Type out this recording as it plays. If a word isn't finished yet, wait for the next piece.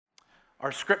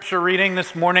Our scripture reading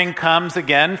this morning comes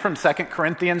again from 2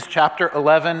 Corinthians chapter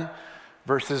 11,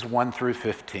 verses 1 through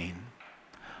 15.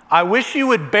 I wish you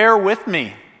would bear with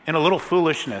me in a little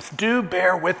foolishness. Do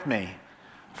bear with me,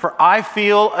 for I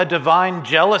feel a divine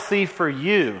jealousy for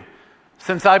you,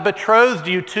 since I betrothed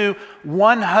you to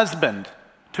one husband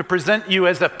to present you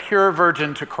as a pure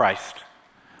virgin to Christ.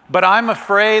 But I'm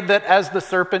afraid that as the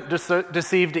serpent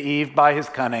deceived Eve by his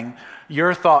cunning,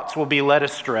 your thoughts will be led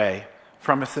astray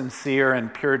from a sincere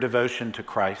and pure devotion to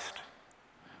Christ.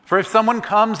 For if someone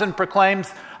comes and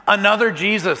proclaims another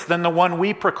Jesus than the one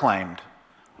we proclaimed,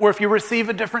 or if you receive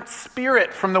a different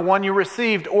spirit from the one you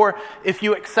received, or if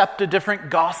you accept a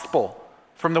different gospel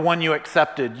from the one you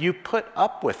accepted, you put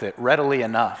up with it readily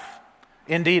enough.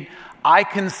 Indeed, I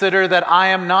consider that I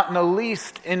am not in the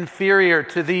least inferior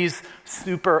to these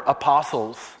super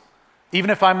apostles.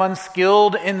 Even if I'm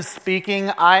unskilled in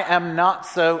speaking, I am not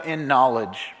so in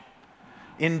knowledge.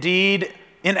 Indeed,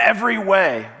 in every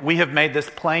way, we have made this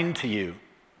plain to you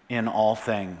in all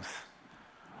things.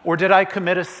 Or did I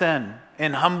commit a sin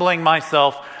in humbling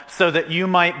myself so that you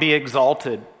might be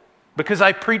exalted, because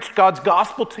I preached God's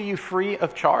gospel to you free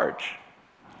of charge?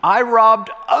 I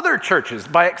robbed other churches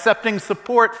by accepting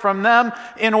support from them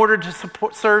in order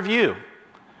to serve you.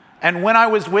 And when I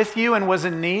was with you and was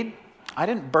in need, I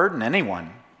didn't burden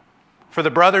anyone. For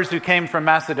the brothers who came from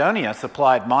Macedonia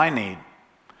supplied my need.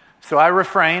 So I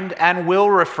refrained and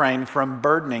will refrain from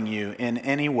burdening you in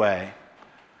any way.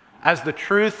 As the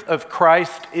truth of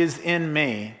Christ is in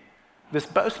me, this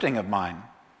boasting of mine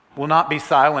will not be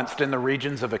silenced in the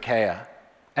regions of Achaia.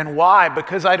 And why?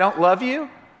 Because I don't love you?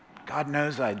 God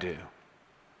knows I do.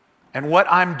 And what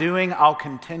I'm doing, I'll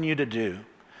continue to do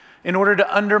in order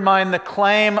to undermine the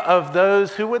claim of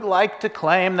those who would like to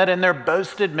claim that in their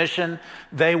boasted mission,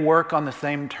 they work on the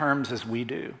same terms as we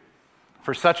do.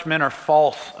 For such men are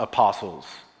false apostles,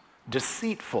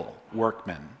 deceitful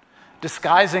workmen,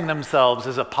 disguising themselves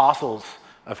as apostles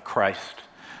of Christ.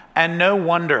 And no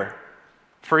wonder,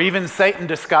 for even Satan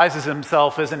disguises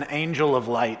himself as an angel of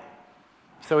light.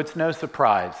 So it's no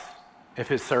surprise if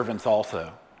his servants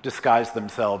also disguise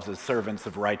themselves as servants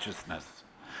of righteousness.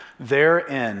 Their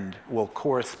end will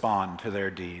correspond to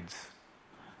their deeds.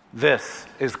 This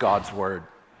is God's word.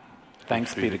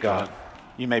 Thanks be to God.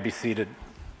 You may be seated.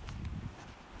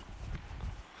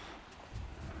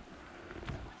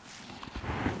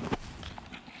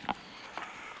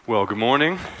 Well, good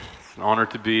morning. It's an honor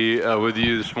to be with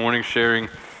you this morning, sharing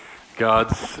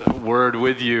God's word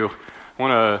with you. I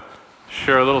want to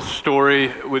share a little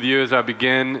story with you as I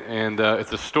begin, and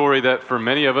it's a story that for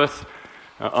many of us,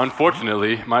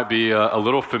 unfortunately, might be a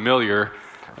little familiar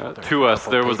to us.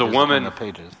 There was a woman,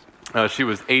 she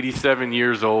was 87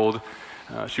 years old.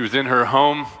 She was in her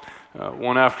home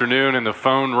one afternoon, and the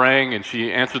phone rang, and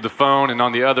she answered the phone, and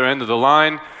on the other end of the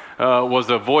line was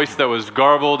a voice that was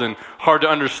garbled and hard to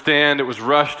understand. It was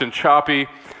rushed and choppy,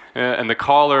 and the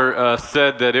caller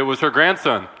said that it was her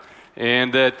grandson,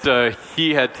 and that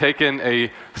he had taken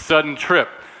a sudden trip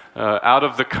out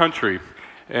of the country.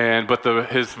 But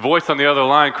his voice on the other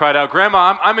line cried out,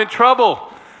 "Grandma, I'm in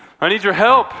trouble. I need your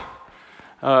help."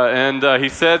 He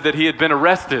said that he had been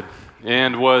arrested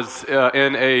and was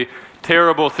in a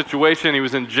terrible situation. He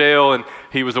was in jail and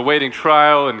he was awaiting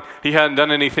trial, and he hadn't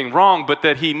done anything wrong, but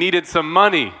that he needed some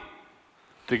money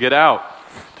to get out,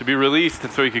 to be released,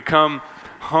 and so he could come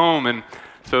home. And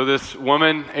so this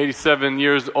woman, 87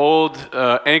 years old,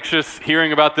 anxious,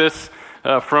 hearing about this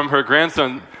from her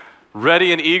grandson,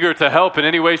 ready and eager to help in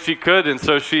any way she could. And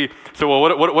so she said, "Well,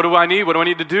 what do I need? What do I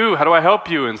need to do? How do I help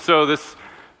you?" And so this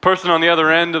person on the other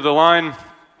end of the line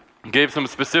gave some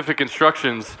specific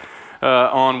instructions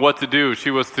on what to do. She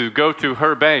was to go to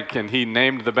her bank, and he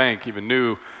named the bank, even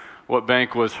knew what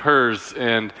bank was hers,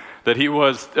 and that she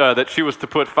was to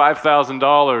put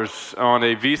 $5,000 on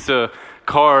a Visa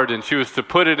card, and she was to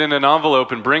put it in an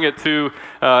envelope and bring it to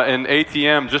an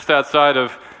ATM just outside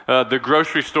of the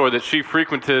grocery store that she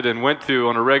frequented and went to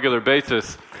on a regular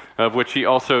basis, of which he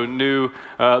also knew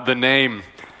the name.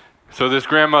 So this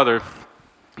grandmother,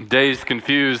 dazed,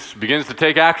 confused, begins to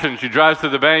take action. She drives to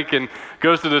the bank and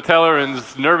goes to the teller and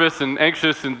is nervous and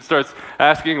anxious and starts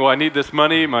asking, "Well, I need this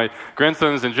money. My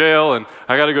grandson's in jail and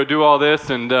I got to go do all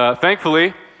this." And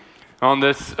thankfully, on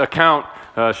this account,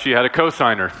 she had a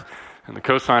cosigner. And the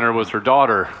cosigner was her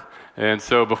daughter. And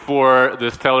so before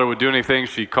this teller would do anything,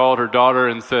 she called her daughter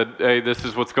and said, "Hey, this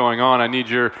is what's going on. I need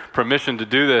your permission to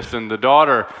do this." And the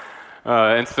daughter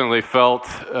instantly felt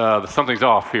something's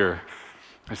off here.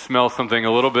 I smell something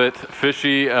a little bit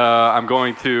fishy. I'm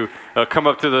going to come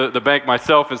up to the bank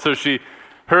myself. And so she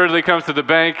hurriedly comes to the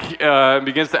bank and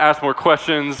begins to ask more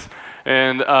questions.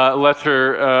 and lets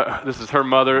her, this is her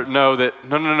mother, know that,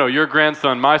 no, your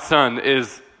grandson, my son,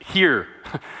 is here.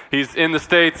 He's in the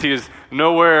States. He is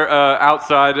nowhere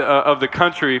outside of the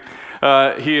country.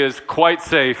 He is quite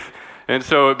safe. And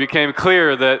so it became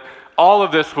clear that all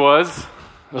of this was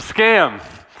a scam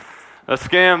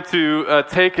to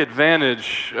take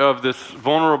advantage of this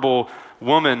vulnerable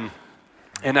woman.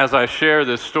 And as I share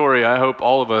this story, I hope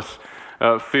all of us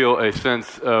feel a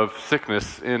sense of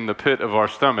sickness in the pit of our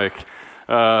stomach,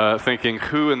 thinking,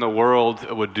 who in the world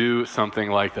would do something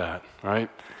like that, right?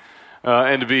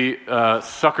 And to be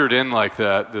suckered in like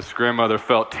that, this grandmother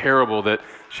felt terrible that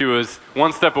she was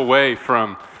one step away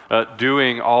from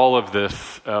doing all of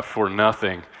this for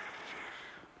nothing.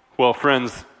 Well,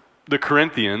 friends, the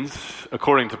Corinthians,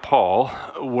 according to Paul,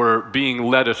 were being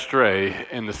led astray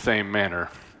in the same manner.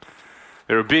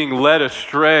 They were being led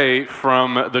astray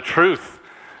from the truth.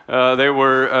 They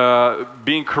were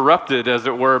being corrupted, as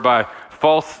it were, by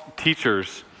false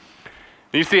teachers.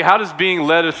 You see, how does being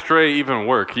led astray even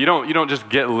work? You don't just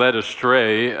get led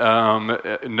astray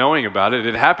knowing about it.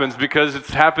 It happens because it's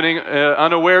happening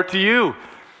unaware to you.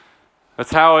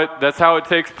 That's how it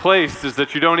takes place, is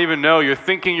that you don't even know. You're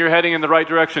thinking you're heading in the right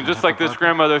direction, just like this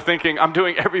grandmother thinking, I'm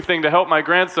doing everything to help my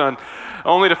grandson,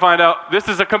 only to find out this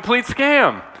is a complete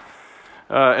scam.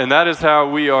 And that is how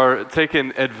we are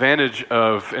taken advantage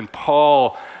of. And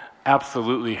Paul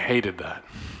absolutely hated that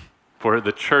for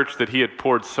the church that he had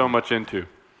poured so much into.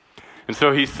 And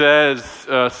so he says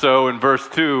so in verse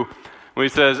 2, when he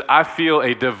says, I feel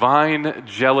a divine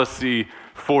jealousy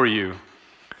for you,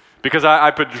 because I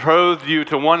betrothed you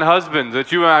to one husband,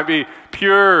 that you might be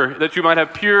pure, that you might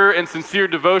have pure and sincere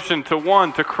devotion to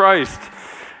one, to Christ.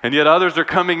 And yet others are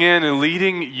coming in and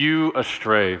leading you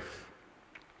astray.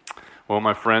 Well,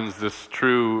 my friends, this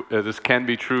can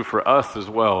be true for us as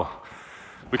well.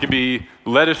 We can be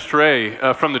led astray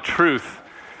from the truth.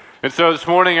 And so this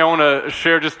morning I want to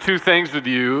share just two things with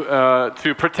you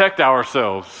to protect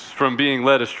ourselves from being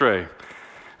led astray.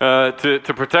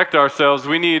 To protect ourselves,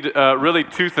 we need really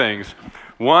two things.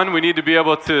 One, we need to be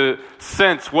able to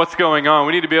sense what's going on.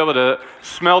 We need to be able to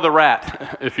smell the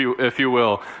rat, if you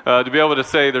will, to be able to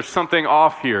say there's something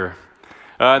off here.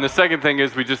 And the second thing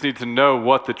is we just need to know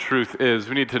what the truth is.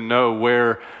 We need to know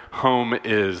where home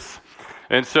is.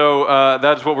 And so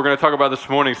that's what we're going to talk about this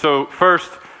morning. So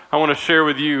first, I want to share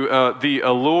with you the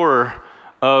allure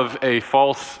of a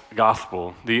false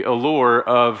gospel. The allure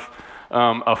of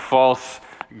a false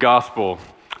gospel.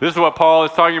 This is what Paul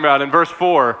is talking about. In verse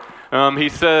 4, he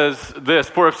says this,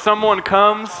 for if someone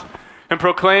comes and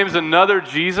proclaims another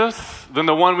Jesus than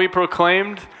the one we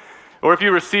proclaimed, or if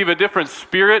you receive a different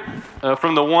spirit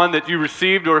from the one that you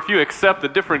received, or if you accept a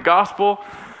different gospel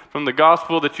from the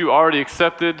gospel that you already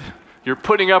accepted, you're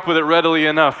putting up with it readily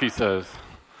enough, he says.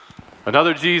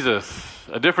 Another Jesus,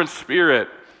 a different spirit,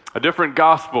 a different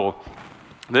gospel.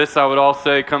 This, I would all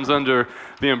say, comes under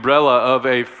the umbrella of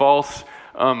a false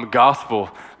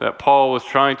gospel that Paul was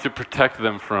trying to protect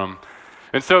them from.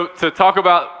 And so to talk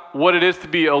about what it is to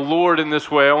be allured in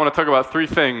this way, I want to talk about three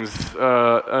things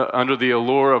under the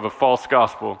allure of a false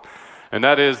gospel. And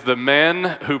that is the men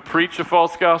who preach a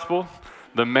false gospel,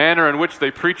 the manner in which they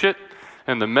preach it,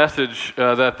 and the message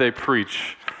that they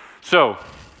preach. So,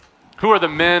 who are the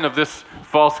men of this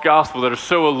false gospel that are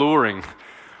so alluring?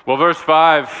 Well, verse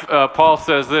 5, Paul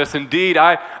says this, indeed,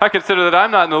 I consider that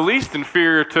I'm not in the least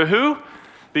inferior to who?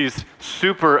 These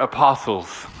super apostles,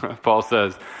 Paul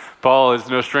says. Paul is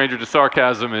no stranger to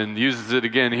sarcasm and uses it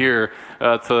again here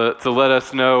to let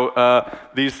us know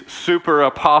these super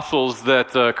apostles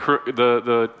that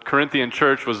the Corinthian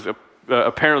church was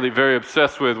apparently very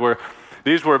obsessed with, where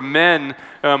these were men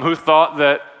who thought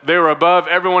that they were above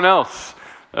everyone else.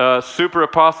 Super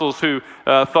apostles who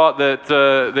thought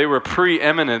that they were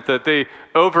preeminent, that they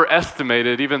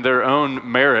overestimated even their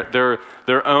own merit,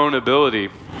 their own ability.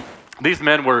 These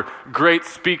men were great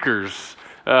speakers.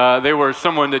 They were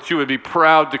someone that you would be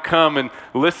proud to come and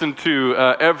listen to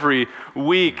every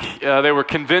week. They were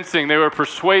convincing. They were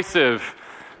persuasive.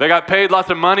 They got paid lots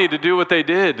of money to do what they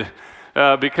did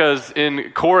because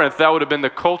in Corinth, that would have been the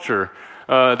culture,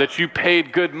 that you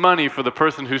paid good money for the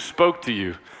person who spoke to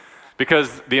you,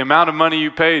 because the amount of money you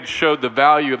paid showed the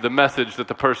value of the message that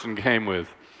the person came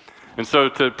with. And so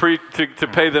to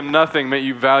pay them nothing meant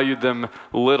you valued them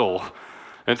little.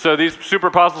 And so these super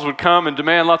apostles would come and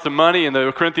demand lots of money, and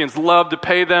the Corinthians loved to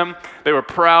pay them. They were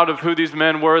proud of who these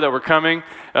men were that were coming,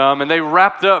 and they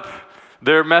wrapped up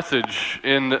their message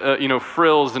in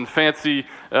frills and fancy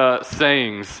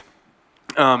sayings.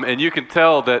 And you can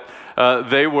tell that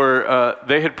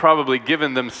they had probably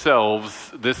given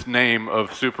themselves this name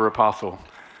of super apostle.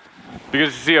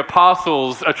 Because you see,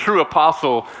 apostles, a true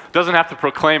apostle doesn't have to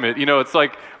proclaim it. You know, it's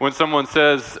like when someone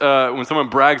says, when someone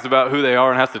brags about who they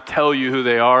are and has to tell you who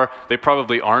they are, they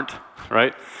probably aren't,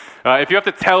 right? If you have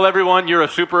to tell everyone you're a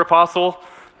super apostle,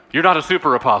 you're not a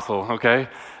super apostle, okay?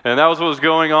 And that was what was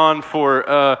going on for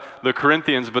the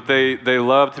Corinthians, but they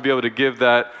loved to be able to give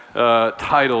that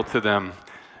title to them.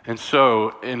 And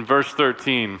so in verse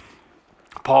 13,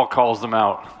 Paul calls them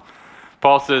out.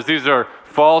 Paul says, these are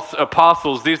false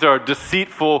apostles. These are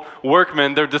deceitful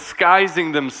workmen. They're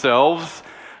disguising themselves,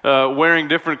 wearing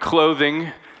different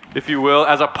clothing, if you will,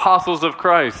 as apostles of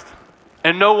Christ.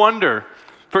 And no wonder,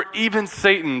 for even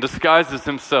Satan disguises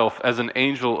himself as an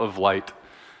angel of light.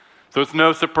 So it's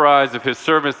no surprise if his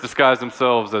servants disguise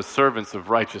themselves as servants of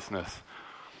righteousness.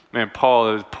 Man,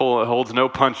 Paul holds no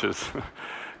punches.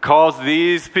 Calls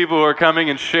these people who are coming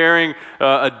and sharing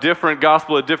a different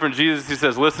gospel, a different Jesus. He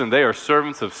says, listen, they are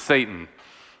servants of Satan,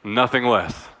 nothing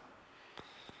less.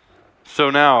 So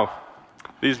now,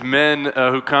 these men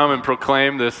who come and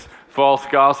proclaim this false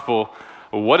gospel,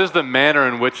 what is the manner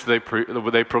in which they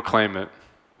proclaim it?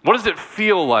 What does it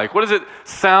feel like? What does it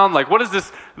sound like? What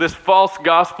does this false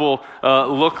gospel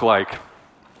look like?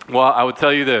 Well, I would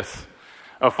tell you this.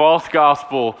 A false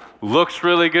gospel looks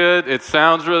really good. It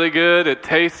sounds really good. It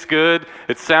tastes good.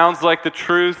 It sounds like the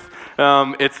truth.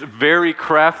 It's very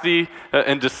crafty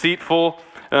and deceitful.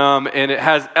 And it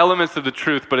has elements of the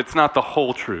truth, but it's not the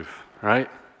whole truth, right?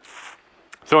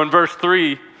 So in verse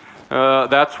 3,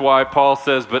 that's why Paul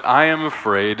says, but I am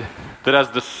afraid that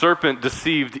as the serpent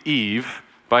deceived Eve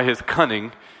by his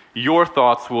cunning, your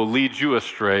thoughts will lead you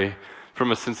astray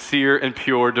from a sincere and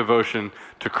pure devotion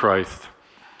to Christ.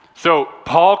 So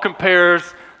Paul compares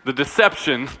the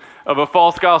deception of a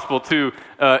false gospel to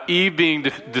Eve being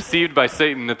deceived by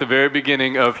Satan at the very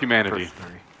beginning of humanity.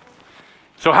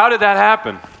 So how did that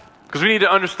happen? Because we need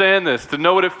to understand this, to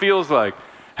know what it feels like.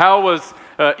 How was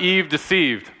Eve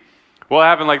deceived? Well, it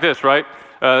happened like this, right?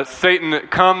 Satan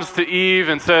comes to Eve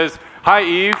and says, hi,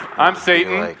 Eve, I'm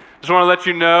Satan. Just want to let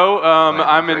you know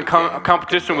I'm in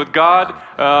competition with God.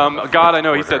 God, I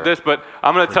know he said this, but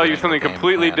I'm going to tell you something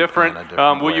completely different.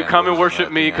 Will you come and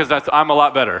worship me because I'm a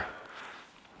lot better?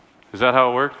 Is that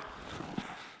how it worked?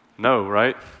 No,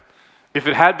 right? If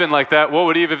it had been like that, what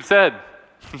would Eve have said?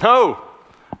 No,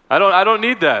 I don't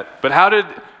need that. But how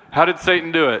did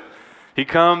Satan do it? He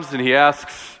comes and he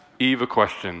asks Eve a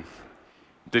question.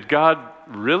 Did God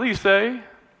really say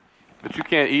that you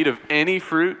can't eat of any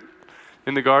fruit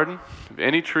in the garden, of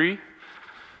any tree?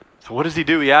 So what does he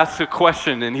do? He asks a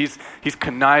question, and he's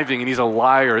conniving, and he's a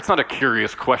liar. It's not a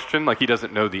curious question, like he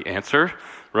doesn't know the answer,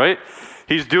 right?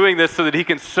 He's doing this so that he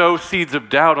can sow seeds of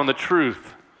doubt on the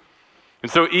truth.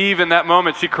 And so Eve, in that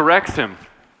moment, she corrects him.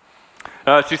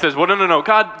 She says, well, no,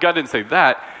 God didn't say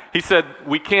that. He said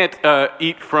we can't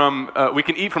we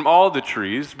can eat from all the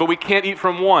trees, but we can't eat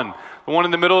from one. The one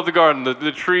in the middle of the garden,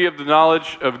 the tree of the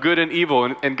knowledge of good and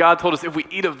evil. And God told us if we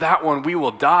eat of that one, we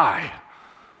will die.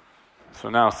 So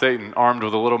now Satan, armed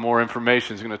with a little more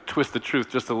information, is going to twist the truth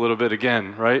just a little bit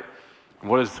again, right?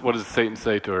 What does Satan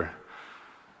say to her?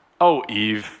 Oh,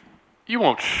 Eve, you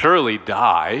won't surely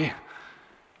die.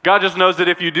 God just knows that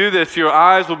if you do this, your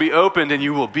eyes will be opened and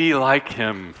you will be like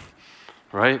him,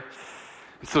 right?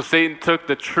 And so Satan took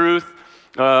the truth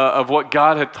of what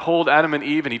God had told Adam and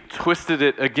Eve, and he twisted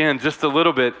it again just a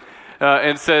little bit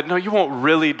and said, no, you won't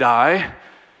really die.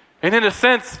 And in a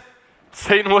sense,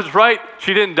 Satan was right.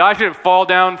 She didn't die. She didn't fall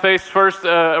down face first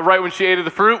right when she ate of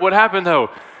the fruit. What happened, though?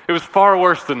 It was far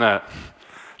worse than that.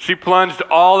 She plunged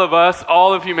all of us,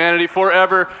 all of humanity,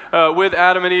 forever with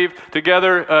Adam and Eve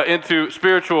together into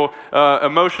spiritual,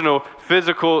 emotional,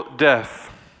 physical death.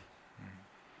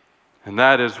 And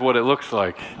that is what it looks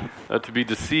like to be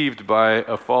deceived by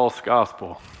a false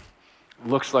gospel. It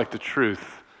looks like the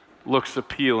truth, looks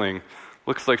appealing,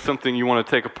 looks like something you want to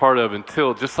take a part of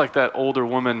until, just like that older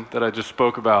woman that I just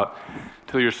spoke about,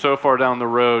 until you're so far down the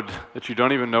road that you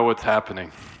don't even know what's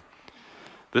happening.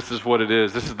 This is what it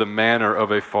is. This is the manner of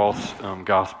a false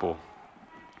gospel.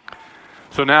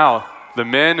 So now, the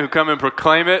men who come and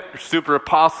proclaim it are super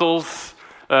apostles.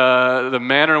 The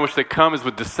manner in which they come is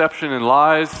with deception and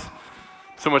lies.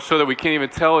 So much so that we can't even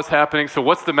tell what's happening. So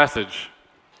what's the message?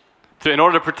 In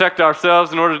order to protect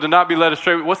ourselves, in order to not be led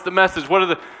astray, what's the message? What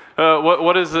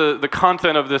is the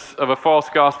content of a false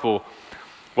gospel?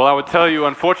 Well, I would tell you,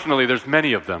 unfortunately, there's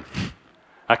many of them.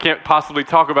 I can't possibly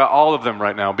talk about all of them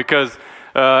right now because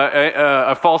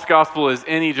a false gospel is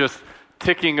any just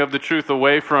ticking of the truth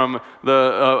away from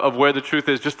of where the truth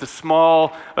is, just a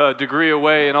small degree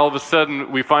away, and all of a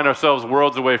sudden we find ourselves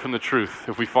worlds away from the truth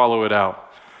if we follow it out.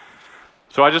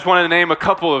 So I just wanted to name a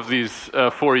couple of these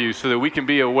for you so that we can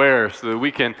be aware, so that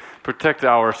we can protect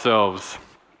ourselves.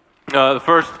 The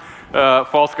first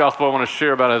false gospel I want to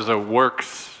share about is a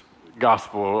works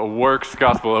gospel,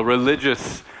 a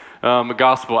religious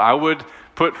gospel. I would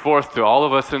put forth to all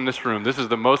of us in this room, this is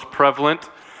the most prevalent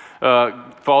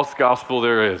false gospel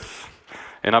there is.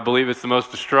 And I believe it's the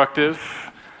most destructive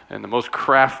and the most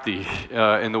crafty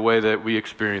in the way that we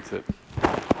experience it.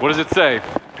 What does it say?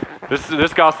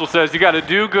 This gospel says you got to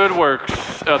do good works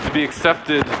to be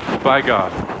accepted by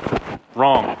God.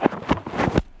 Wrong.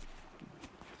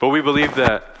 But we believe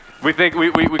that. We think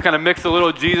we kind of mix a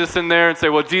little Jesus in there and say,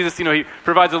 well, Jesus, he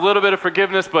provides a little bit of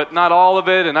forgiveness, but not all of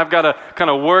it, and I've got to kind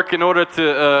of work in order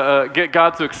to get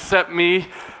God to accept me,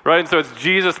 right? And so it's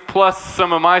Jesus plus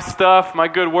some of my stuff, my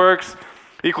good works,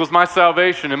 equals my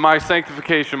salvation and my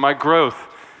sanctification, my growth.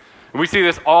 And we see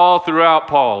this all throughout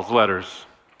Paul's letters.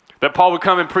 That Paul would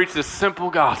come and preach this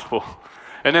simple gospel.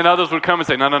 And then others would come and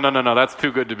say, no, that's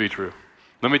too good to be true.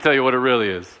 Let me tell you what it really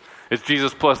is. It's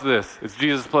Jesus plus this. It's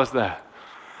Jesus plus that.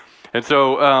 And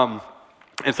so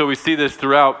we see this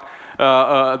throughout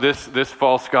this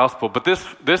false gospel. But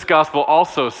this gospel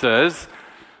also says,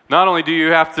 not only do you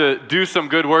have to do some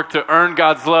good work to earn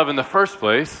God's love in the first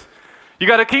place, you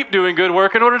got to keep doing good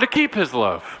work in order to keep his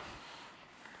love.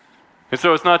 And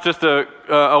so it's not just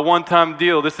a one-time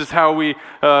deal. This is how we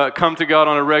come to God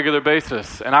on a regular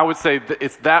basis. And I would say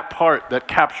it's that part that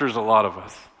captures a lot of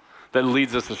us, that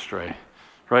leads us astray,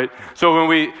 right? So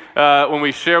when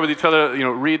we share with each other,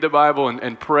 read the Bible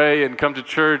and pray and come to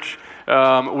church,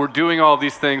 we're doing all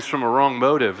these things from a wrong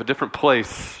motive, a different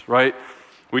place, right?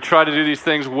 We try to do these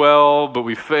things well, but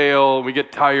we fail. We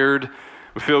get tired.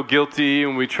 We feel guilty,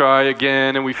 and we try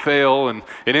again, and we fail. And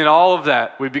in all of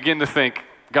that, we begin to think,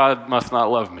 God must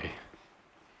not love me,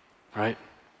 right?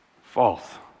 False.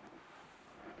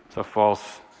 It's a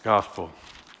false gospel.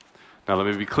 Now let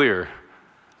me be clear.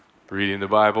 Reading the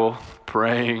Bible,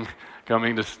 praying,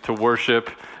 coming to worship,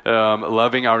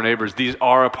 loving our neighbors, these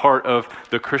are a part of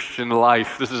the Christian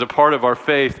life. This is a part of our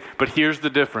faith, but here's the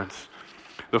difference.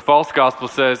 The false gospel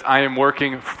says, I am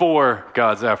working for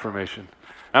God's affirmation.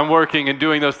 I'm working and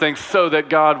doing those things so that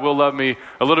God will love me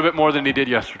a little bit more than he did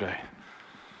yesterday.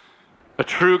 A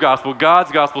true gospel,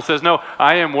 God's gospel says, no,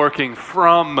 I am working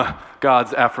from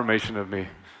God's affirmation of me.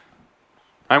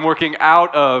 I'm working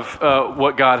out of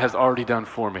what God has already done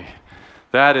for me.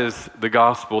 That is the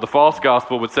gospel. The false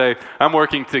gospel would say, I'm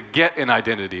working to get an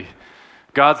identity.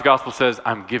 God's gospel says,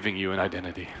 I'm giving you an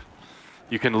identity.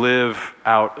 You can live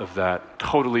out of that.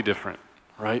 Totally different,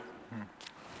 right?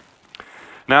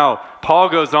 Now, Paul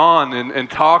goes on and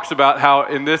talks about how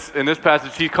in this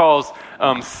passage he calls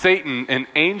Satan an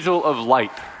angel of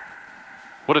light.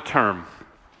 What a term.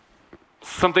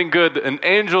 Something good, an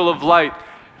angel of light.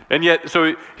 And yet,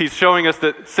 so he's showing us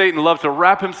that Satan loves to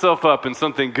wrap himself up in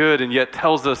something good and yet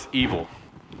tells us evil.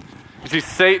 You see,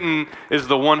 Satan is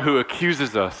the one who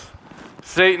accuses us.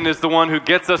 Satan is the one who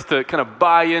gets us to kind of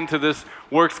buy into this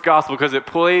works gospel because it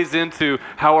plays into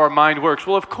how our mind works.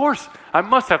 Well, of course, I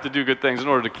must have to do good things in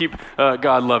order to keep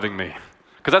God loving me.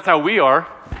 Because that's how we are.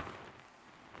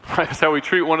 Right? That's how we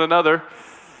treat one another.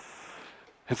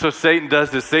 And so Satan does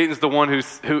this. Satan's the one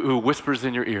who whispers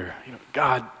in your ear,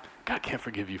 God can't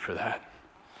forgive you for that.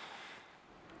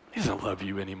 He doesn't love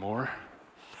you anymore.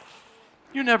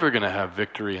 You're never going to have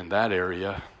victory in that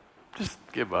area. Just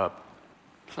give up.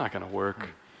 It's not going to work.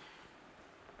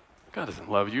 God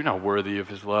doesn't love you. You're not worthy of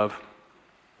his love.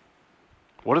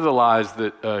 What are the lies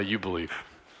that you believe?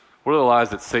 What are the lies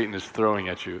that Satan is throwing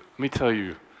at you? Let me tell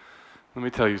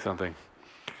you something.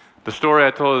 The story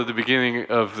I told at the beginning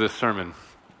of this sermon,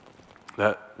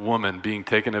 that woman being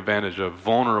taken advantage of,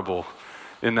 vulnerable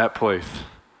in that place,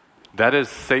 that is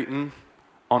Satan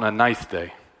on a nice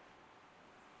day.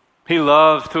 He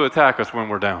loves to attack us when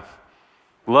we're down.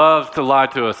 Loves to lie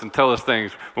to us and tell us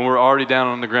things when we're already down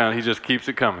on the ground. He just keeps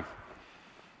it coming.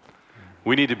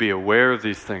 We need to be aware of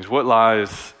these things. What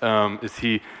lies is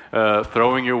he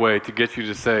throwing your way to get you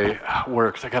to say,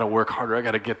 works, I got to work harder, I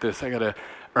got to get this, I got to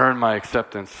earn my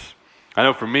acceptance. I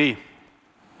know for me,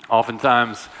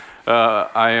 oftentimes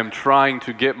I am trying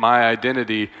to get my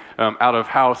identity out of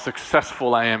how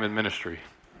successful I am in ministry,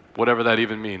 whatever that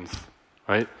even means,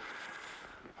 right?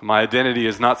 My identity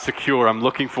is not secure. I'm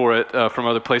looking for it from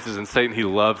other places, and Satan, he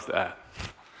loves that.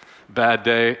 Bad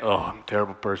day, I'm a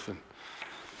terrible person.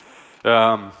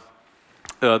 The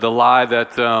lie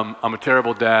that I'm a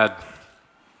terrible dad,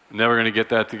 never going to get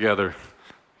that together,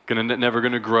 never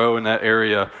going to grow in that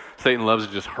area. Satan loves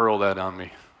to just hurl that on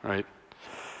me, right?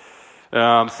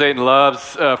 Satan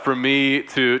loves for me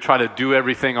to try to do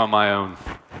everything on my own.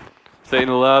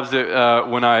 Satan loves it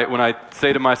when I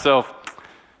say to myself,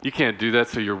 you can't do that,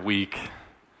 so you're weak.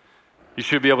 You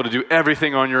should be able to do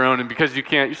everything on your own, and because you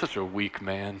can't, you're such a weak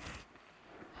man.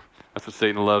 That's what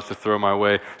Satan loves to throw my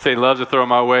way. Satan loves to throw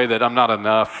my way that I'm not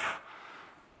enough.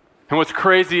 And what's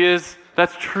crazy is,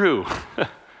 that's true.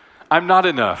 I'm not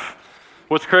enough.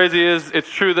 What's crazy is, it's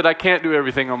true that I can't do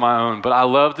everything on my own, but I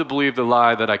love to believe the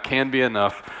lie that I can be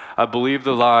enough. I believe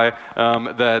the lie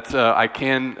that I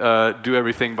can do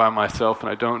everything by myself and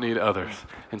I don't need others.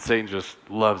 And Satan just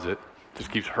loves it,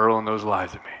 just keeps hurling those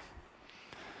lies at me.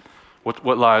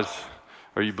 What lies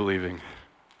are you believing?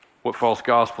 What false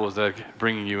gospel is that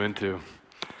bringing you into?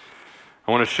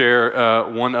 I want to share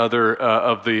one other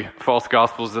of the false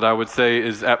gospels that I would say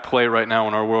is at play right now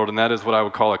in our world, and that is what I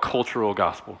would call a cultural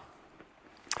gospel.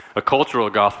 A cultural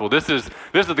gospel. This is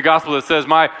the gospel that says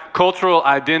my cultural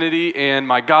identity and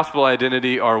my gospel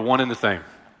identity are one and the same.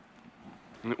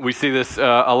 We see this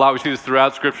a lot. We see this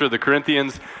throughout Scripture. The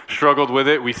Corinthians struggled with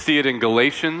it. We see it in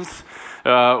Galatians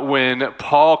when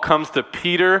Paul comes to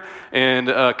Peter and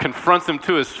confronts him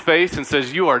to his face and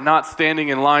says, you are not standing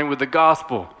in line with the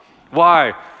gospel.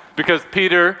 Why? Because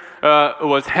Peter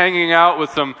was hanging out with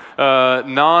some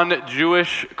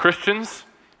non-Jewish Christians.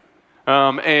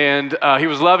 And he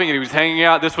was loving it. He was hanging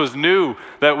out. This was new,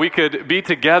 that we could be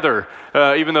together,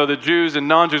 even though the Jews and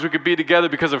non-Jews, we could be together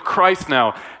because of Christ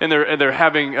now. And they're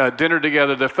having dinner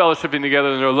together, they're fellowshipping together,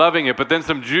 and they're loving it. But then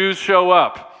some Jews show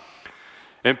up.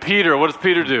 And Peter, what does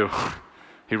Peter do?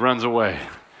 He runs away.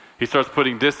 He starts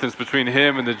putting distance between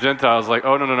him and the Gentiles, like,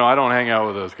 oh, no, I don't hang out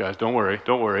with those guys. Don't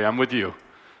worry, I'm with you,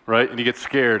 right? And he gets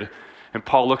scared. And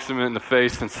Paul looks him in the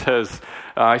face and says,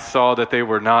 I saw that they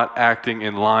were not acting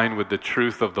in line with the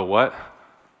truth of the what?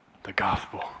 The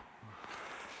gospel.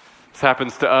 This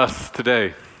happens to us today.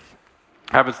 It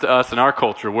happens to us in our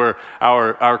culture where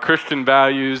our Christian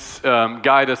values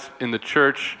guide us in the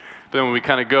church. But then when we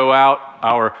kind of go out,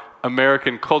 our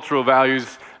American cultural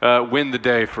values win the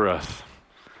day for us.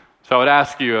 So I would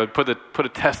ask you, I'd put a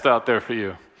test out there for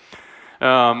you.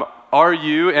 Am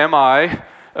I,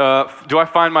 do I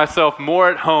find myself more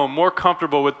at home, more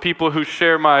comfortable with people who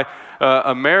share my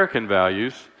American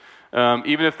values,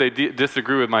 even if they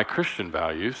disagree with my Christian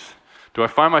values? Do I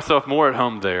find myself more at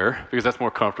home there because that's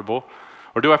more comfortable?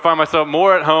 Or do I find myself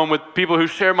more at home with people who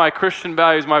share my Christian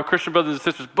values, my Christian brothers and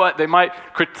sisters, but they might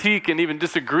critique and even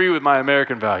disagree with my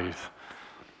American values?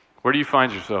 Where do you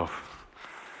find yourself?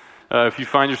 If you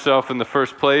find yourself in the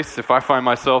first place, if I find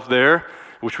myself there,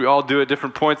 which we all do at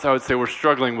different points, I would say we're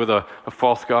struggling with a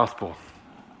false gospel.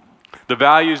 The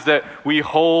values that we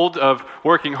hold of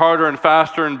working harder and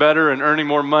faster and better and earning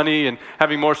more money and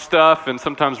having more stuff and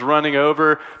sometimes running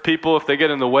over people if they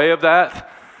get in the way of that,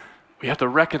 we have to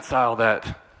reconcile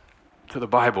that to the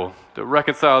Bible, to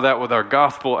reconcile that with our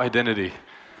gospel identity.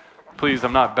 Please,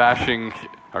 I'm not bashing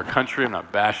our country, I'm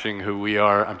not bashing who we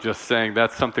are, I'm just saying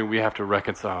that's something we have to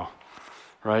reconcile,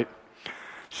 right?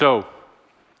 So,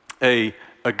 a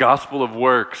gospel of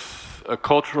works, a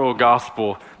cultural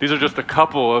gospel. These are just a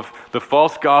couple of the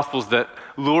false gospels that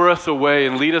lure us away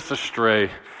and lead us astray.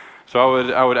 So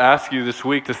I would ask you this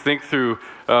week to think through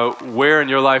where in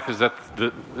your life is that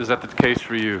the case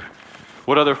for you.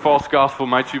 What other false gospel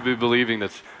might you be believing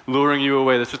that's luring you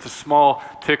away, that's just a small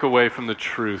tick away from the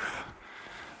truth?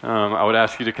 I would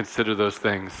ask you to consider those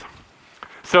things.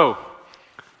 So,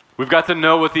 we've got to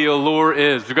know what the allure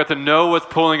is. We've got to know what's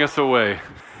pulling us away.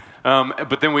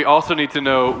 But then we also need to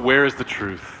know, where is the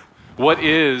truth? What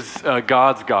is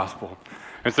God's gospel?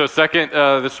 And so second,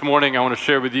 this morning, I want to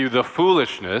share with you the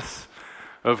foolishness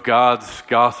of God's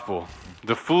gospel.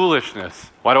 The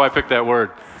foolishness. Why do I pick that word?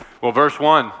 Well, verse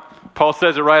 1, Paul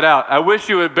says it right out. I wish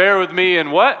you would bear with me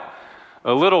in what?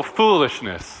 A little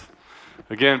foolishness.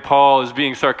 Again, Paul is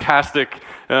being sarcastic,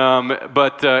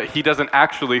 but he doesn't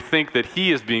actually think that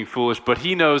he is being foolish, but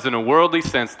he knows in a worldly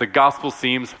sense the gospel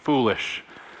seems foolish.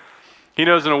 He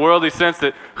knows in a worldly sense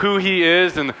that who he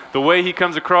is and the way he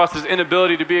comes across, his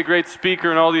inability to be a great speaker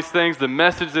and all these things, the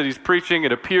message that he's preaching,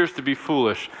 it appears to be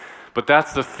foolish. But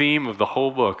that's the theme of the whole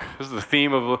book. This is the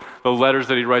theme of the letters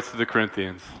that he writes to the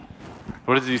Corinthians.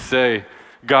 What does he say?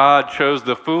 God chose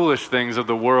the foolish things of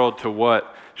the world to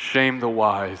what? Shame the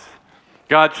wise.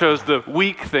 God chose the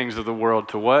weak things of the world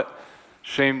to what?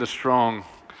 Shame the strong.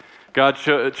 God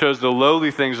chose the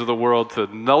lowly things of the world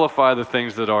to nullify the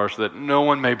things that are, so that no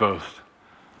one may boast.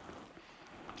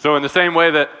 So in the same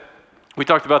way that we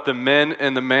talked about the men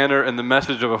and the manner and the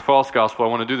message of a false gospel, I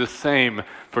want to do the same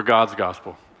for God's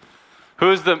gospel. Who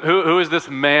is this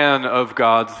man of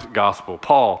God's gospel?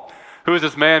 Paul. Who is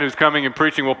this man who's coming and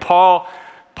preaching? Well, Paul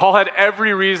had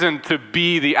every reason to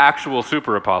be the actual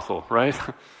super apostle, right?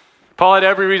 Paul had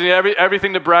every reason,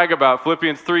 everything to brag about.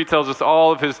 Philippians 3 tells us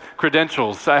all of his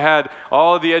credentials. I had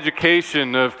all of the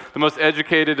education of the most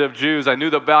educated of Jews. I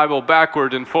knew the Bible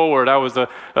backward and forward. I was a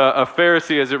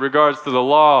Pharisee as it regards to the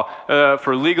law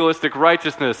for legalistic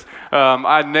righteousness.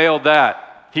 I nailed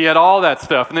that. He had all that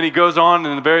stuff. And then he goes on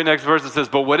in the very next verse and says,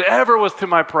 but whatever was to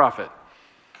my profit,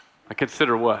 I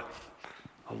consider what?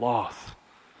 A loss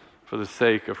for the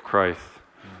sake of Christ.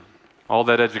 All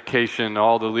that education,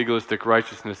 all the legalistic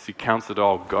righteousness, he counts it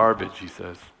all garbage, he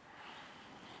says.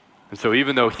 And so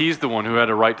even though he's the one who had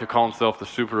a right to call himself the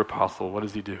super apostle, what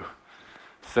does he do?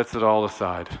 Sets it all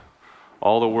aside.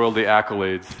 All the worldly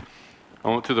accolades.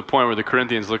 To the point where the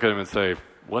Corinthians look at him and say,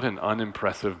 what an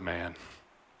unimpressive man.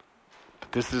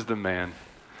 But this is the man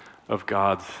of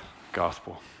God's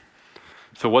gospel.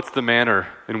 So what's the manner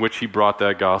in which he brought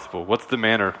that gospel? What's the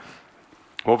manner?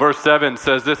 Well, verse 7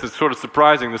 says this. It's sort of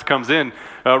surprising. This comes in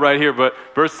right here. But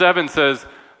verse 7 says,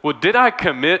 well, did I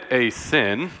commit a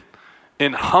sin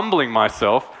in humbling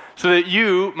myself so that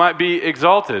you might be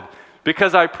exalted?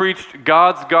 Because I preached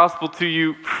God's gospel to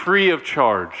you free of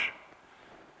charge.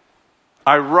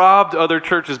 I robbed other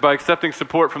churches by accepting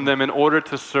support from them in order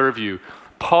to serve you.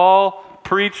 Paul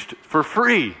preached for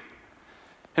free.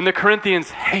 And the Corinthians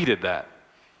hated that.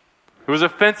 It was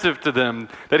offensive to them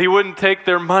that he wouldn't take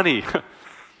their money.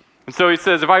 And so he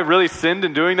says, if I really sinned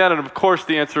in doing that? And of course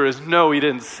the answer is no, he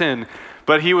didn't sin.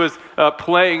 But he was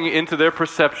playing into their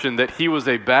perception that he was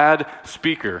a bad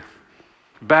speaker,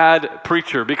 bad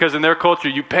preacher. Because in their culture,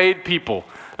 you paid people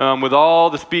with all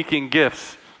the speaking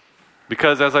gifts.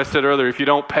 Because as I said earlier, if you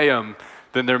don't pay them,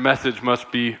 then their message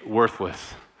must be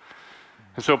worthless.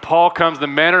 And so Paul comes, the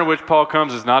manner in which Paul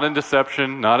comes is not in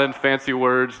deception, not in fancy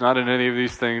words, not in any of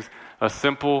these things, a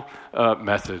simple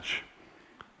message.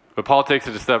 But Paul takes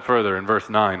it a step further in verse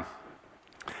 9.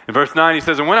 In verse 9 he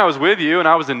says, and when I was with you and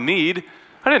I was in need,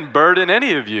 I didn't burden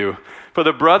any of you, for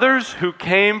the brothers who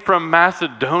came from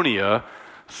Macedonia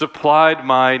supplied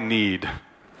my need.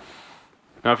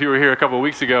 Now if you were here a couple of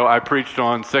weeks ago, I preached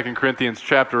on 2 Corinthians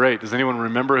chapter 8. Does anyone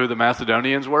remember who the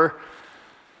Macedonians were?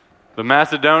 The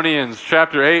Macedonians,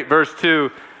 chapter 8, verse 2,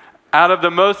 out of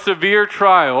the most severe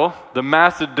trial, the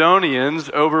Macedonians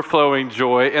overflowing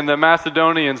joy, and the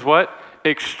Macedonians what?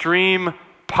 Extreme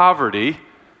poverty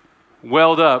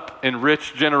welled up in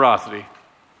rich generosity.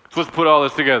 So let's put all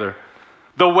this together.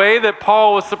 The way that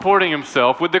Paul was supporting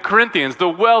himself with the Corinthians, the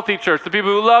wealthy church, the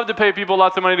people who love to pay people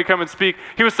lots of money to come and speak,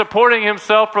 he was supporting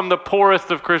himself from the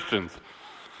poorest of Christians.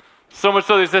 So much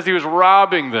so that he says he was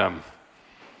robbing them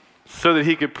so that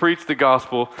he could preach the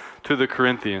gospel to the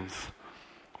Corinthians.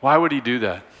 Why would he do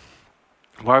that?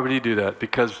 Why would he do that?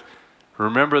 Because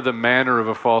remember the manner of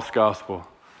a false gospel.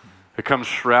 It comes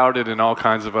shrouded in all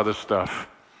kinds of other stuff.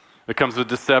 It comes with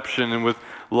deception and with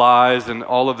lies and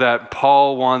all of that.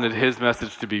 Paul wanted his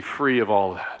message to be free of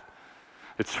all that.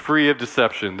 It's free of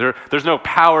deception. There's no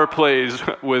power plays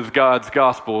with God's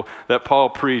gospel that Paul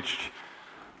preached.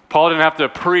 Paul didn't have to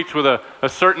preach with a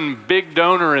certain big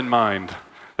donor in mind,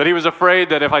 that he was afraid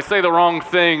that if I say the wrong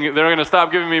thing, they're going to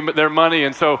stop giving me their money,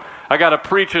 and so I got to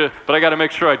preach it, but I got to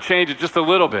make sure I change it just a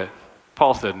little bit.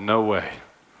 Paul said, no way.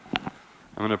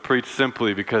 I'm going to preach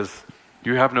simply because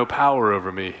you have no power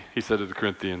over me, he said to the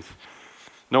Corinthians.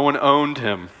 No one owned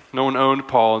him. No one owned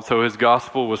Paul, and so his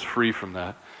gospel was free from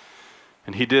that.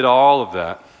 And he did all of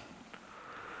that.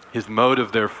 His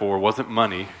motive, therefore, wasn't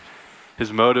money.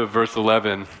 His motive, verse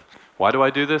 11, why do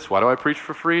I do this? Why do I preach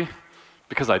for free?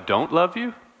 Because I don't love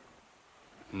you?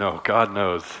 No, God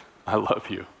knows I love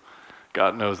you.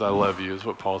 God knows I love you, is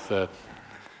what Paul said.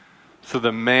 So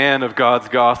the man of God's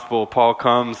gospel, Paul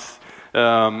comes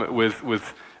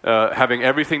with having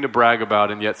everything to brag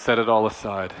about and yet set it all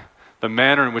aside. The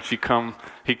manner in which he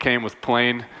came was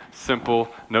plain, simple,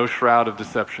 no shroud of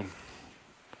deception.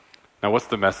 Now what's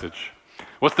the message?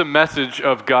 What's the message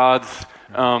of God's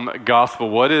gospel?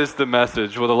 What is the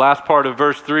message? Well, the last part of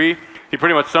verse 3, he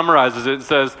pretty much summarizes it and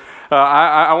says,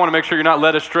 I want to make sure you're not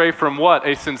led astray from what?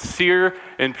 A sincere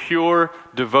and pure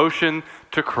devotion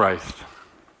to Christ.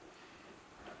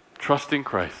 Trusting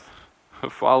Christ.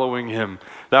 Following him.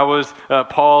 That was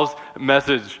Paul's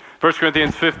message. 1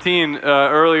 Corinthians 15,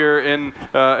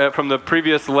 earlier from the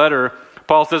previous letter,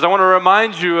 Paul says, I want to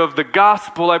remind you of the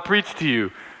gospel I preached to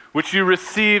you, which you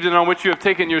received and on which you have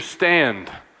taken your stand.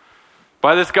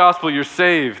 By this gospel you're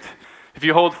saved, if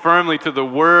you hold firmly to the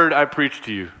word I preached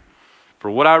to you. For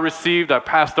what I received I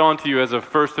passed on to you as of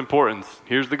first importance.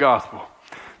 Here's the gospel.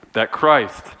 That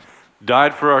Christ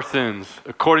died for our sins,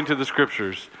 according to the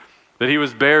scriptures, that he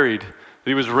was buried, that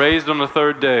he was raised on the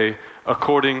third day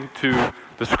according to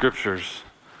the scriptures.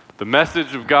 The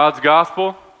message of God's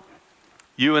gospel,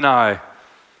 you and I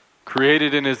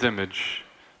created in his image,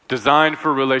 designed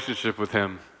for relationship with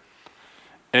him.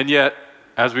 And yet,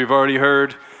 as we've already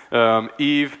heard,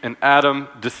 Eve and Adam,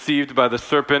 deceived by the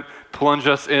serpent, plunge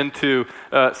us into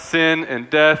sin and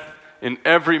death in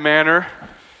every manner.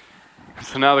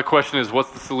 So now the question is,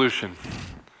 what's the solution?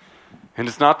 And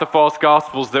it's not the false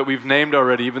gospels that we've named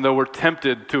already, even though we're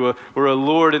tempted we're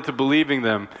allured into believing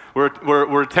them.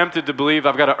 We're tempted to believe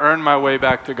I've got to earn my way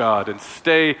back to God and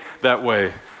stay that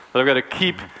way. I've got to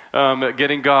keep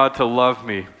getting God to love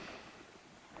me.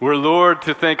 We're lured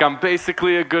to think I'm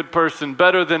basically a good person,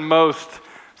 better than most,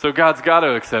 so God's got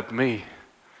to accept me.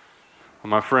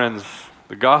 Well, my friends,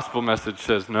 the gospel message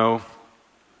says, no,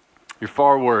 you're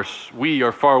far worse. We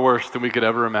are far worse than we could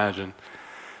ever imagine.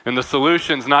 And the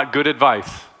solution's not good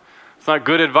advice. It's not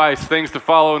good advice, things to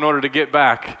follow in order to get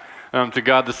back to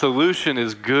God. The solution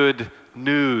is good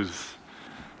news.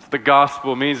 That's what the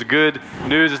gospel means. Good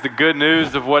news is the good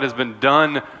news of what has been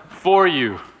done for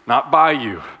you, not by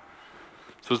you.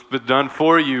 So it's been done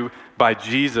for you by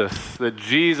Jesus, that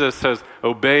Jesus has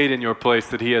obeyed in your place,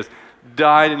 that he has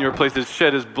died in your place, that has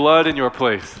shed his blood in your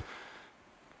place.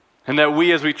 And that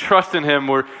we, as we trust in him,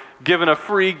 we're given a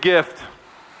free gift.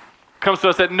 Comes to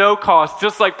us at no cost,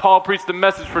 just like Paul preached the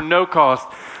message for no cost.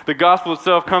 The gospel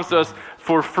itself comes to us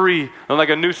for free. And like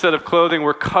a new set of clothing,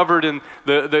 we're covered in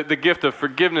the gift of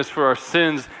forgiveness for our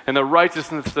sins and the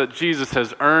righteousness that Jesus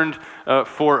has earned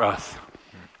for us.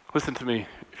 Listen to me.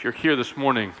 If you're here this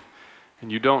morning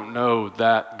and you don't know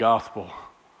that gospel,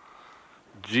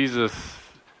 Jesus,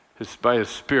 by his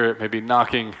Spirit, may be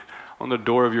knocking on the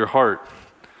door of your heart,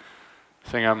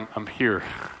 saying, I'm here.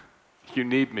 You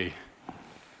need me.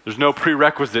 There's no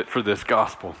prerequisite for this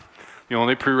gospel. The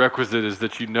only prerequisite is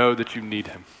that you know that you need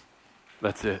him.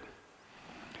 That's it.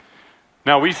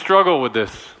 Now, we struggle with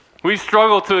this. We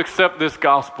struggle to accept this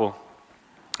gospel.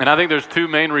 And I think there's two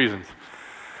main reasons.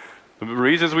 The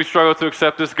reasons we struggle to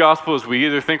accept this gospel is we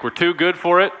either think we're too good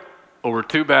for it or we're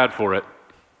too bad for it.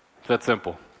 It's that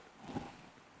simple.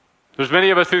 There's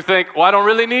many of us who think, well, I don't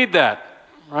really need that.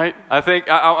 Right? I think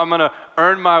I'm going to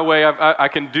earn my way. I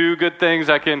can do good things.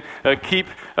 I can keep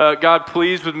God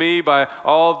pleased with me by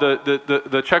all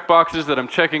the check boxes that I'm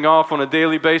checking off on a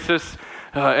daily basis.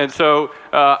 And so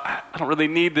I don't really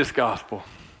need this gospel.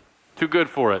 Too good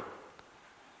for it.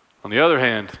 On the other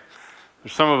hand,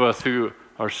 there's some of us who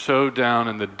are so down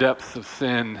in the depths of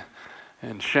sin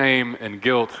and shame and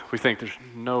guilt, we think there's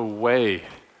no way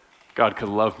God could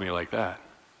love me like that.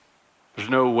 There's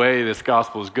no way this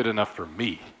gospel is good enough for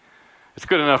me. It's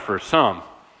good enough for some,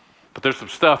 but there's some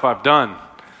stuff I've done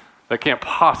that can't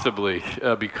possibly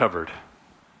be covered.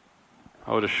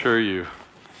 I would assure you,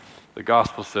 the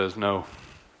gospel says, no,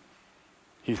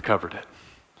 he's covered it.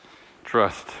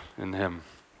 Trust in him.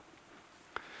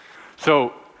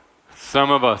 So,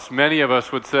 many of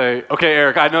us would say, okay,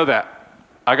 Eric, I know that.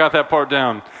 I got that part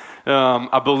down.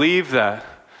 I believe that.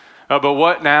 But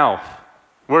what now?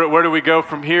 Where do we go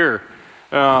from here?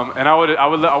 And I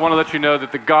want to let you know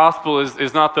that the gospel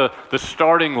is not the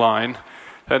starting line,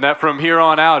 and that from here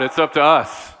on out it's up to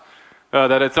us.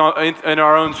 That it's in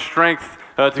our own strength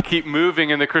to keep moving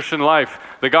in the Christian life.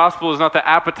 The gospel is not the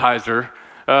appetizer,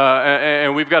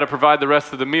 and we've got to provide the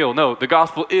rest of the meal. No, the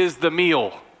gospel is the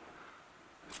meal.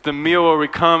 It's the meal where we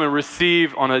come and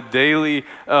receive on a daily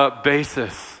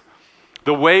basis.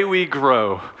 The way we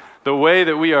grow, the way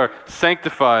that we are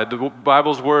sanctified, the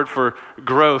Bible's word for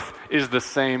growth is the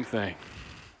same thing.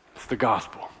 It's the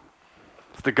gospel.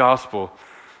 It's the gospel.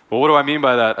 Well, what do I mean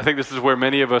by that? I think this is where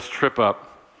many of us trip up.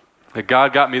 That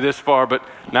God got me this far, but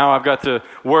now I've got to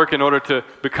work in order to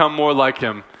become more like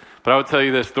him. But I would tell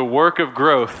you this, the work of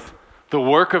growth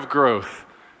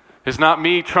is not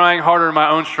me trying harder in my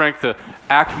own strength to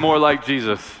act more like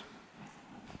Jesus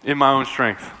in my own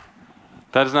strength.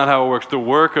 That is not how it works. The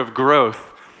work of growth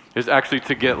is actually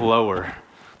to get lower.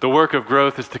 The work of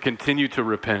growth is to continue to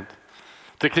repent,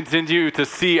 to continue to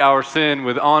see our sin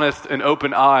with honest and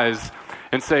open eyes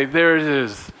and say, there it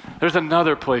is. There's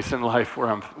another place in life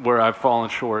where I've fallen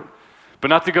short. But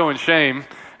not to go in shame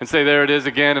and say, there it is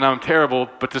again and I'm terrible,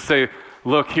 but to say,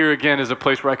 look, here again is a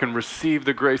place where I can receive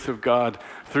the grace of God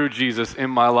through Jesus in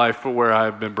my life for where I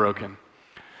have been broken.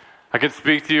 I can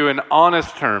speak to you in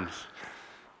honest terms.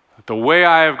 The way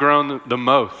I have grown the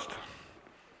most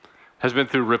has been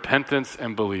through repentance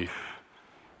and belief,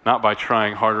 not by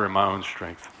trying harder in my own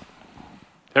strength.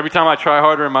 Every time I try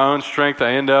harder in my own strength,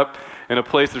 I end up in a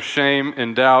place of shame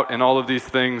and doubt and all of these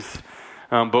things.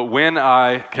 But when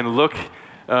I can look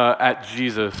at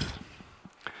Jesus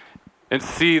and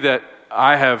see that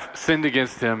I have sinned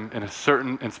against him in a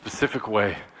certain and specific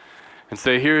way and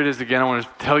say, here it is again, I want to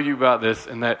tell you about this,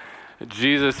 and that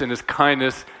Jesus in his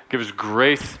kindness give us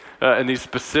grace in these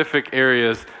specific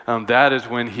areas, that is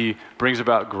when he brings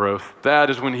about growth. That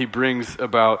is when he brings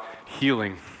about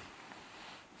healing.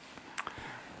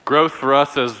 Growth for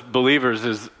us as believers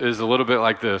is a little bit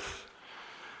like this.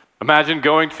 Imagine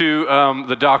going to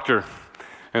the doctor,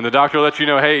 and the doctor lets you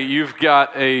know, hey, you've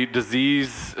got a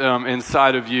disease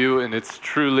inside of you, and it's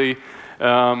truly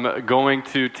going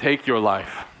to take your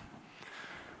life.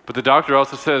 But the doctor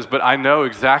also says, but I know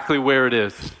exactly where it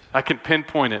is. I can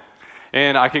pinpoint it.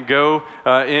 And I can go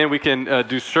in, we can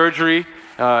do surgery,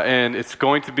 and it's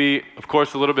going to be, of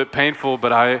course, a little bit painful,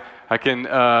 but I can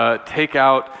take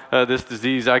out this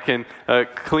disease. I can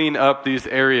clean up these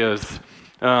areas.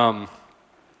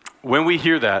 When we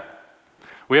hear that,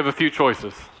 we have a few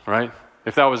choices, right?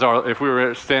 If we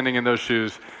were standing in those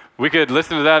shoes, we could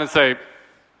listen to that and say,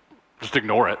 just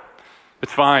ignore it.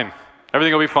 It's fine.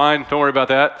 Everything will be fine. Don't worry about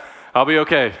that. I'll be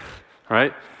okay,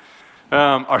 right?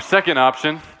 Our second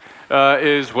option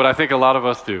is what I think a lot of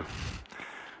us do,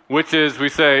 which is we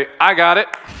say, I got it.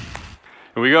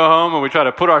 And we go home and we try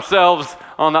to put ourselves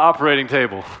on the operating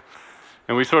table.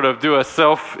 And we sort of do a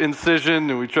self-incision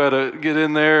and we try to get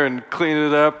in there and clean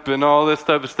it up and all this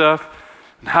type of stuff.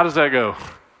 And how does that go?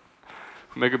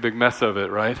 Make a big mess of it,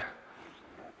 right?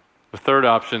 The third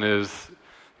option is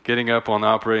getting up on the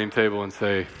operating table and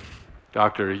say,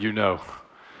 doctor, you know,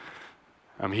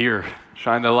 I'm here.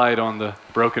 Shine the light on the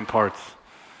broken parts.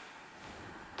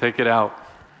 Take it out.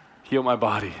 Heal my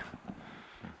body.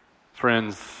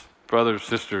 Friends, brothers,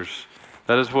 sisters,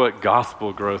 that is what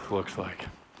gospel growth looks like.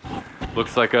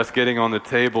 Looks like us getting on the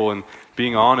table and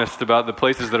being honest about the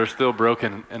places that are still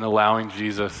broken and allowing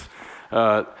Jesus,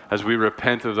 as we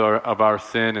repent of our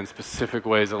sin in specific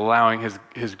ways, allowing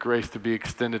his grace to be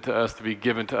extended to us, to be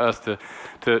given to us,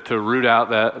 to root out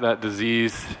that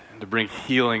disease, and to bring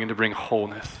healing and to bring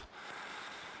wholeness.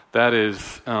 That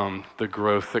is the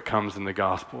growth that comes in the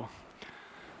gospel.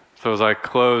 So as I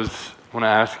close, I want to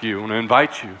ask you, I want to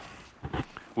invite you,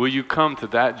 will you come to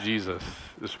that Jesus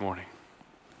this morning?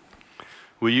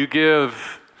 Will you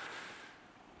give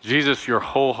Jesus your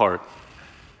whole heart?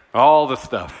 All the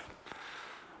stuff.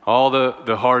 All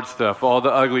the hard stuff, all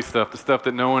the ugly stuff, the stuff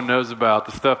that no one knows about,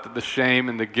 the stuff that the shame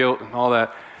and the guilt and all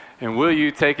that. And will you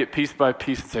take it piece by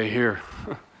piece and say, here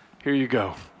you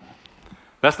go.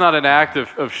 That's not an act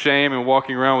of shame and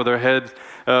walking around with our heads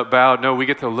bowed. No, we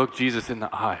get to look Jesus in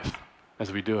the eyes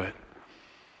as we do it.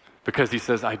 Because he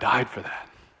says, I died for that.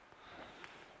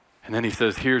 And then he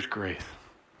says, here's grace.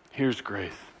 Here's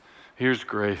grace. Here's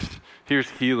grace. Here's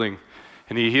healing.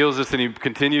 And he heals us and he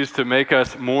continues to make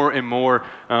us more and more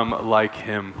like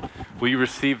him. Will you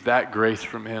receive that grace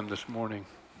from him this morning?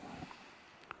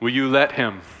 Will you let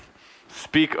him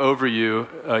speak over you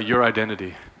your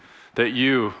identity? That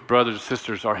you, brothers and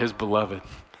sisters, are his beloved.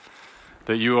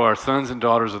 That you are sons and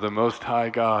daughters of the Most High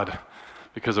God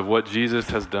because of what Jesus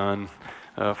has done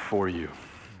for you.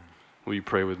 Will you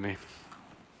pray with me?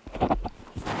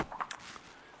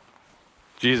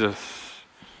 Jesus,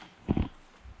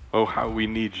 oh, how we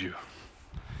need you.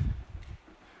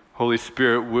 Holy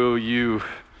Spirit, will you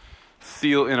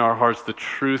seal in our hearts the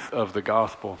truth of the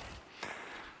gospel?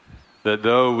 That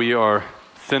though we are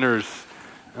sinners,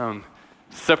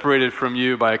 separated from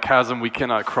you by a chasm we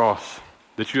cannot cross,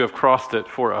 that you have crossed it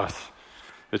for us,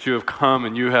 that you have come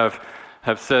and you have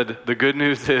said, the good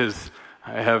news is,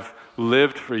 I have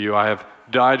lived for you, I have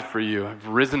died for you, I've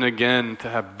risen again to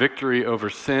have victory over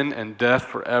sin and death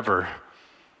forever.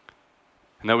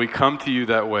 And that we come to you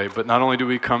that way, but not only do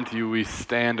we come to you, we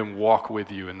stand and walk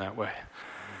with you in that way.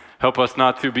 Help us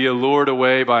not to be allured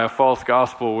away by a false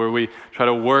gospel where we try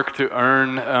to work to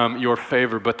earn your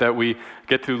favor, but that we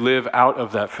get to live out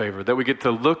of that favor, that we get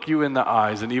to look you in the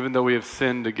eyes, and even though we have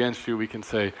sinned against you, we can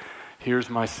say, here's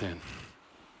my sin.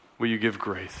 Will you give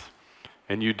grace?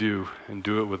 And you do, and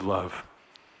do it with love.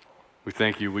 We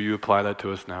thank you. Will you apply that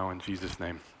to us now in Jesus'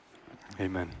 name?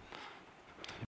 Amen.